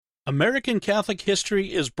American Catholic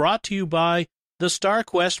History is brought to you by the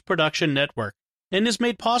StarQuest Production Network and is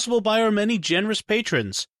made possible by our many generous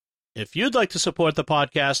patrons. If you'd like to support the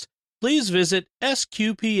podcast, please visit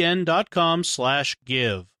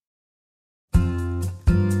sqpn.com/give.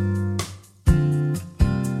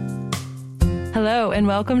 Hello, and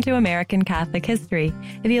welcome to American Catholic History.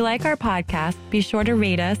 If you like our podcast, be sure to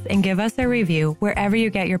rate us and give us a review wherever you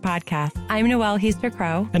get your podcasts. I'm Noelle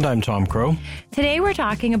Heaster-Crowe. And I'm Tom Crow. Today we're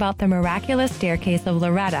talking about the miraculous staircase of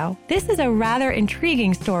Loretto. This is a rather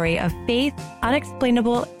intriguing story of faith,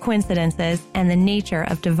 unexplainable coincidences, and the nature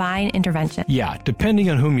of divine intervention. Yeah, depending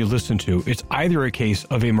on whom you listen to, it's either a case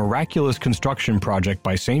of a miraculous construction project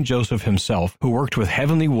by St. Joseph himself, who worked with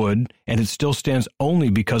heavenly wood, and it still stands only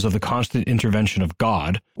because of the constant intervention of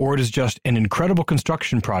God, or it is just an incredible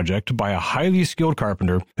construction project by a highly skilled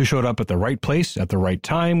carpenter who showed up at the right place at the right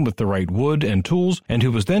time with the right wood and tools, and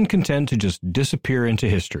who was then content to just disappear into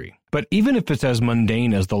history. But even if it's as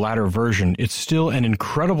mundane as the latter version, it's still an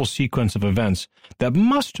incredible sequence of events that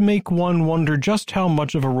must make one wonder just how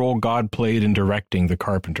much of a role God played in directing the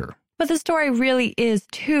carpenter. But the story really is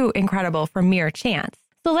too incredible for mere chance.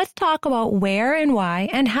 So let's talk about where and why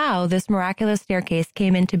and how this miraculous staircase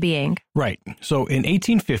came into being. Right. So in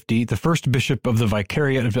 1850, the first bishop of the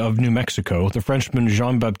Vicariate of New Mexico, the Frenchman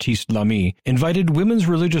Jean-Baptiste Lamy, invited women's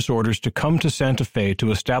religious orders to come to Santa Fe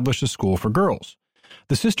to establish a school for girls.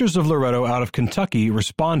 The Sisters of Loretto out of Kentucky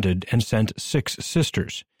responded and sent 6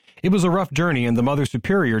 sisters. It was a rough journey, and the Mother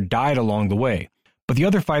Superior died along the way. But the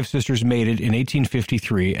other 5 sisters made it in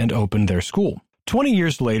 1853 and opened their school. 20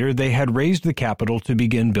 years later, they had raised the capital to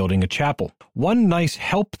begin building a chapel. One nice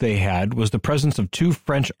help they had was the presence of 2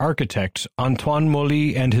 French architects, Antoine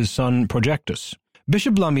Molly and his son Projectus.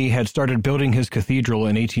 Bishop Lamy had started building his cathedral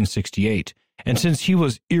in 1868, and since he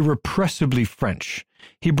was irrepressibly French,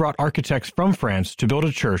 he brought architects from France to build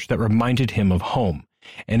a church that reminded him of home.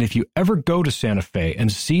 And if you ever go to Santa Fe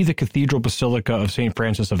and see the Cathedral Basilica of St.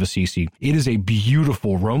 Francis of Assisi, it is a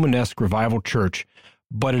beautiful Romanesque revival church,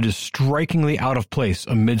 but it is strikingly out of place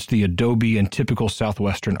amidst the adobe and typical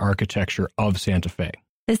Southwestern architecture of Santa Fe.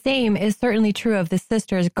 The same is certainly true of the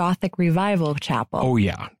Sisters' Gothic Revival Chapel. Oh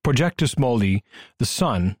yeah. Projectus Molly, the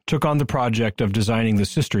son, took on the project of designing the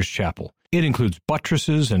Sisters' Chapel. It includes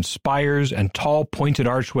buttresses and spires and tall pointed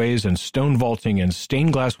archways and stone vaulting and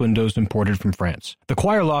stained glass windows imported from France. The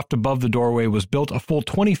choir loft above the doorway was built a full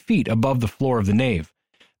 20 feet above the floor of the nave.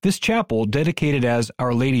 This chapel, dedicated as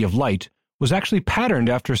Our Lady of Light, was actually patterned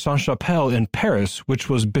after Sainte-Chapelle in Paris, which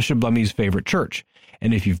was Bishop Lamy's favorite church.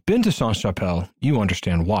 And if you've been to Sainte-Chapelle, you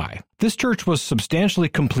understand why. This church was substantially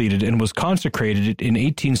completed and was consecrated in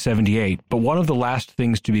 1878, but one of the last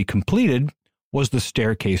things to be completed was the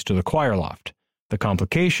staircase to the choir loft. The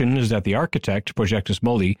complication is that the architect, Projectus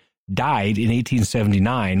Molly, died in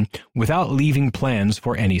 1879 without leaving plans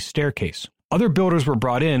for any staircase. Other builders were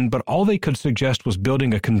brought in, but all they could suggest was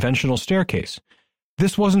building a conventional staircase.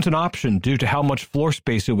 This wasn't an option due to how much floor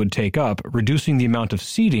space it would take up, reducing the amount of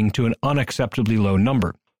seating to an unacceptably low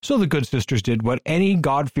number. So the good sisters did what any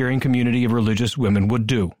God-fearing community of religious women would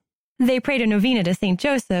do. They prayed a novena to St.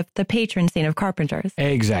 Joseph, the patron saint of carpenters.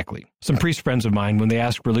 Exactly. Some priest friends of mine, when they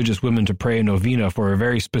ask religious women to pray a novena for a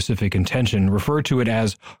very specific intention, refer to it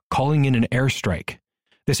as calling in an airstrike.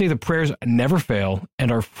 They say the prayers never fail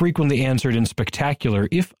and are frequently answered in spectacular,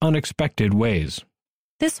 if unexpected, ways.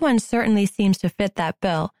 This one certainly seems to fit that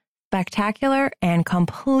bill. Spectacular and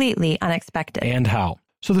completely unexpected. And how?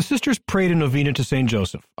 So the sisters prayed a novena to St.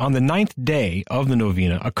 Joseph. On the 9th day of the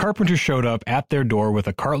novena, a carpenter showed up at their door with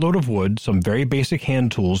a cartload of wood, some very basic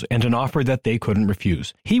hand tools, and an offer that they couldn't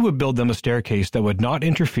refuse. He would build them a staircase that would not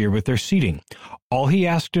interfere with their seating. All he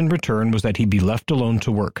asked in return was that he be left alone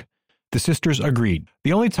to work. The sisters agreed.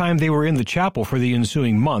 The only time they were in the chapel for the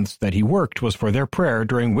ensuing months that he worked was for their prayer,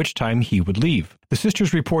 during which time he would leave. The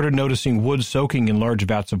sisters reported noticing wood soaking in large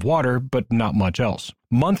vats of water, but not much else.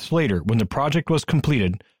 Months later, when the project was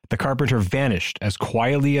completed, the carpenter vanished as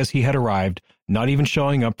quietly as he had arrived, not even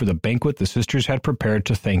showing up for the banquet the sisters had prepared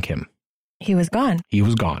to thank him. He was gone. He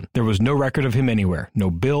was gone. There was no record of him anywhere.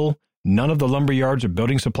 No bill. None of the lumber yards or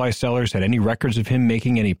building supply sellers had any records of him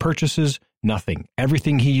making any purchases. Nothing.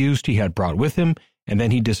 Everything he used he had brought with him, and then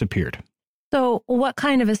he disappeared. So what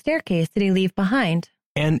kind of a staircase did he leave behind?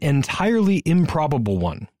 An entirely improbable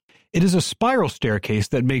one. It is a spiral staircase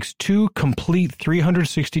that makes 2 complete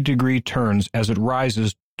 360-degree turns as it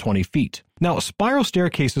rises 20 feet. Now, spiral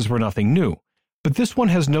staircases were nothing new, But this one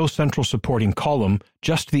has no central supporting column,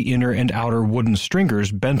 just the inner and outer wooden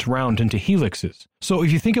stringers bent round into helixes. So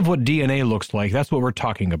if you think of what DNA looks like, that's what we're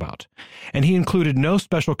talking about. And he included no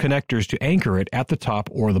special connectors to anchor it at the top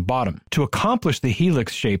or the bottom. To accomplish the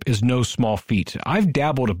helix shape is no small feat. I've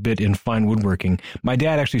dabbled a bit in fine woodworking. My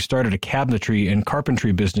dad actually started a cabinetry and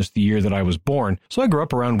carpentry business the year that I was born, so I grew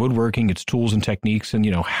up around woodworking, its tools and techniques, and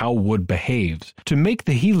how wood behaves. To make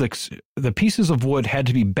the helix, the pieces of wood had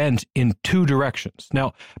to be bent in two directions.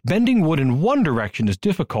 Now, bending wood in one direction is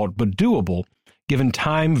difficult but doable, given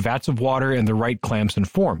time, vats of water, and the right clamps and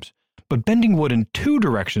forms. But bending wood in two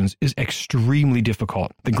directions is extremely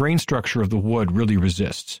difficult. The grain structure of the wood really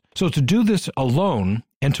resists. So to do this alone,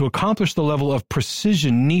 and to accomplish the level of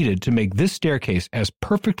precision needed to make this staircase as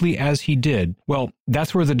perfectly as he did, well,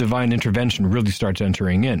 that's where the divine intervention really starts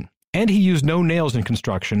entering in. And he used no nails in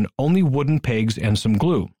construction, only wooden pegs and some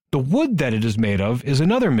glue. The wood that it is made of is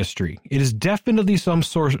another mystery. It is definitely some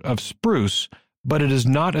sort of spruce, but it is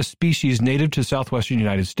not a species native to southwestern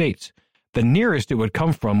United States. The nearest it would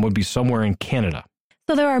come from would be somewhere in Canada.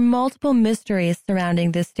 So there are multiple mysteries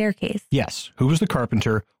surrounding this staircase. Yes. Who was the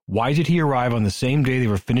carpenter? Why did he arrive on the same day they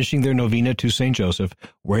were finishing their novena to St. Joseph?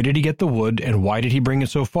 Where did he get the wood, and why did he bring it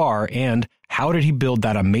so far? And how did he build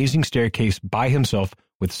that amazing staircase by himself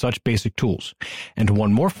with such basic tools? And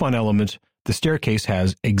one more fun element, the staircase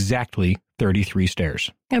has exactly 33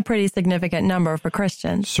 stairs. A pretty significant number for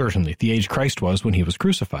Christians. Certainly, the age Christ was when he was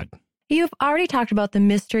crucified. You've already talked about the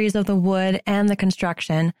mysteries of the wood and the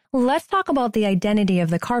construction. Let's talk about the identity of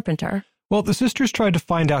the carpenter. Well, the sisters tried to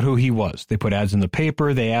find out who he was. They put ads in the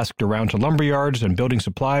paper, they asked around to lumberyards and building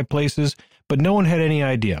supply places, but no one had any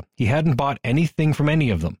idea. He hadn't bought anything from any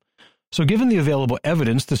of them. So given the available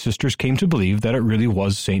evidence, the sisters came to believe that it really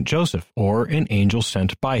was St. Joseph, or an angel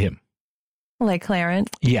sent by him. Like Clarence?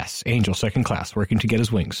 Yes, angel second class, working to get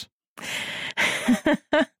his wings.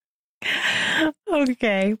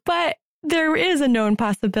 Okay, but there is a known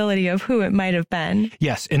possibility of who it might have been.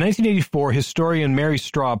 Yes, in 1984, historian Mary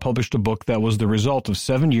Straw published a book that was the result of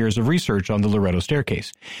 7 years of research on the Loretto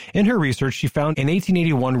staircase. In her research, she found an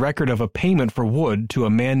 1881 record of a payment for wood to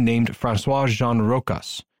a man named François-Jean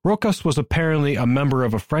Rocas. Rocas was apparently a member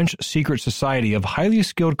of a French secret society of highly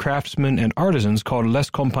skilled craftsmen and artisans called Les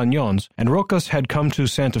Compagnons, and Rocas had come to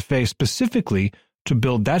Santa Fe specifically to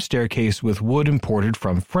build that staircase with wood imported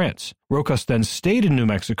from France. Rocas then stayed in New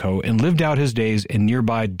Mexico and lived out his days in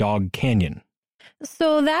nearby Dog Canyon.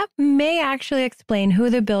 So that may actually explain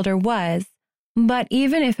who the builder was. But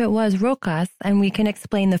even if it was Rocas, and we can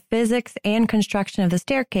explain the physics and construction of the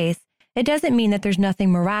staircase, it doesn't mean that there's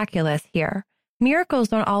nothing miraculous here. Miracles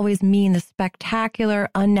don't always mean the spectacular,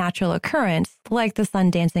 unnatural occurrence like the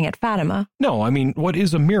sun dancing at Fatima. No, I mean, what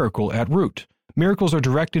is a miracle at root? Miracles are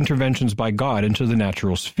direct interventions by God into the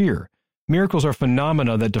natural sphere. Miracles are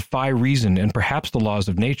phenomena that defy reason and perhaps the laws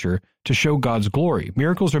of nature to show God's glory.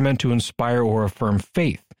 Miracles are meant to inspire or affirm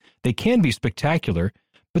faith. They can be spectacular,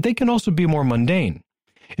 but they can also be more mundane.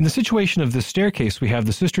 In the situation of this staircase, we have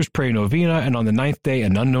the sisters pray novena, and on the 9th day,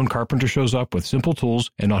 an unknown carpenter shows up with simple tools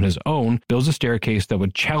and on his own builds a staircase that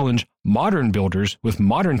would challenge modern builders with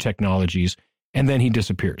modern technologies, and then he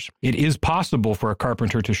disappears. It is possible for a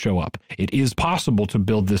carpenter to show up. It is possible to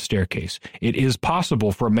build this staircase. It is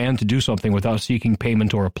possible for a man to do something without seeking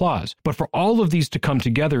payment or applause. But for all of these to come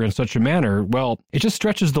together in such a manner, well, it just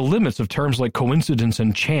stretches the limits of terms like coincidence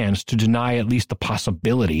and chance to deny at least the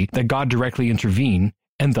possibility that God directly intervened,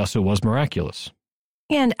 and thus it was miraculous.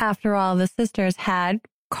 And after all, the sisters had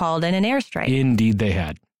called in an airstrike. Indeed they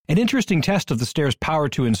had. An interesting test of the stair's power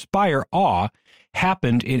to inspire awe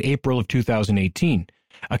happened in April of 2018.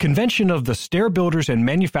 A convention of the Stair Builders and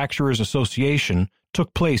Manufacturers Association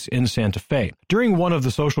took place in Santa Fe. During one of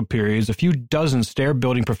the social periods, a few dozen stair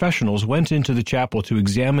building professionals went into the chapel to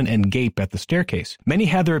examine and gape at the staircase. Many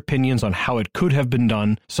had their opinions on how it could have been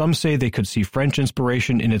done. Some say they could see French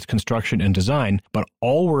inspiration in its construction and design, but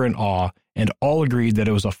all were in awe and all agreed that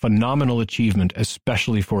it was a phenomenal achievement,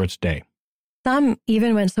 especially for its day. Some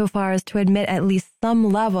even went so far as to admit at least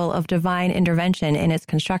some level of divine intervention in its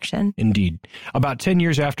construction. Indeed. About 10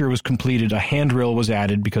 years after it was completed, a handrail was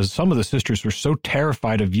added because some of the sisters were so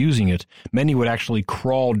terrified of using it, many would actually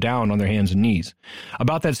crawl down on their hands and knees.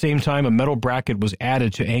 About that same time, a metal bracket was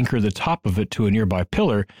added to anchor the top of it to a nearby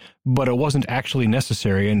pillar, but it wasn't actually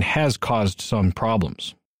necessary and has caused some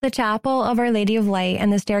problems. The chapel of Our Lady of Light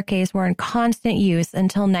and the staircase were in constant use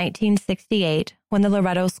until 1968, when the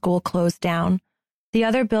Loretto School closed down. The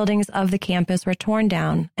other buildings of the campus were torn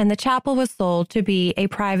down, and the chapel was sold to be a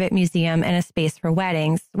private museum and a space for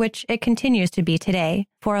weddings, which it continues to be today.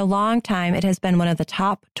 For a long time, it has been one of the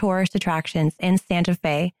top tourist attractions in Santa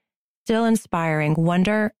Fe, still inspiring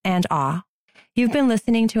wonder and awe. You've been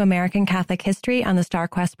listening to American Catholic History on the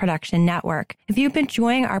StarQuest Production Network. If you've been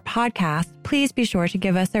enjoying our podcast, please be sure to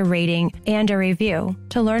give us a rating and a review.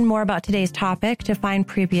 To learn more about today's topic, to find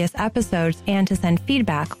previous episodes, and to send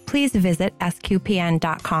feedback, please visit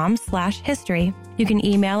sqpn.com/history. You can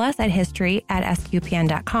email us at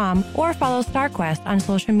history@sqpn.com or follow StarQuest on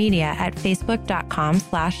social media at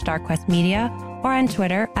facebook.com/StarQuestMedia or on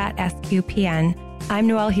Twitter @SQPN. I'm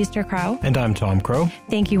Noelle Heaster-Crowe. And I'm Tom Crow.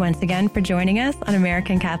 Thank you once again for joining us on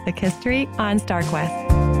American Catholic History on StarQuest.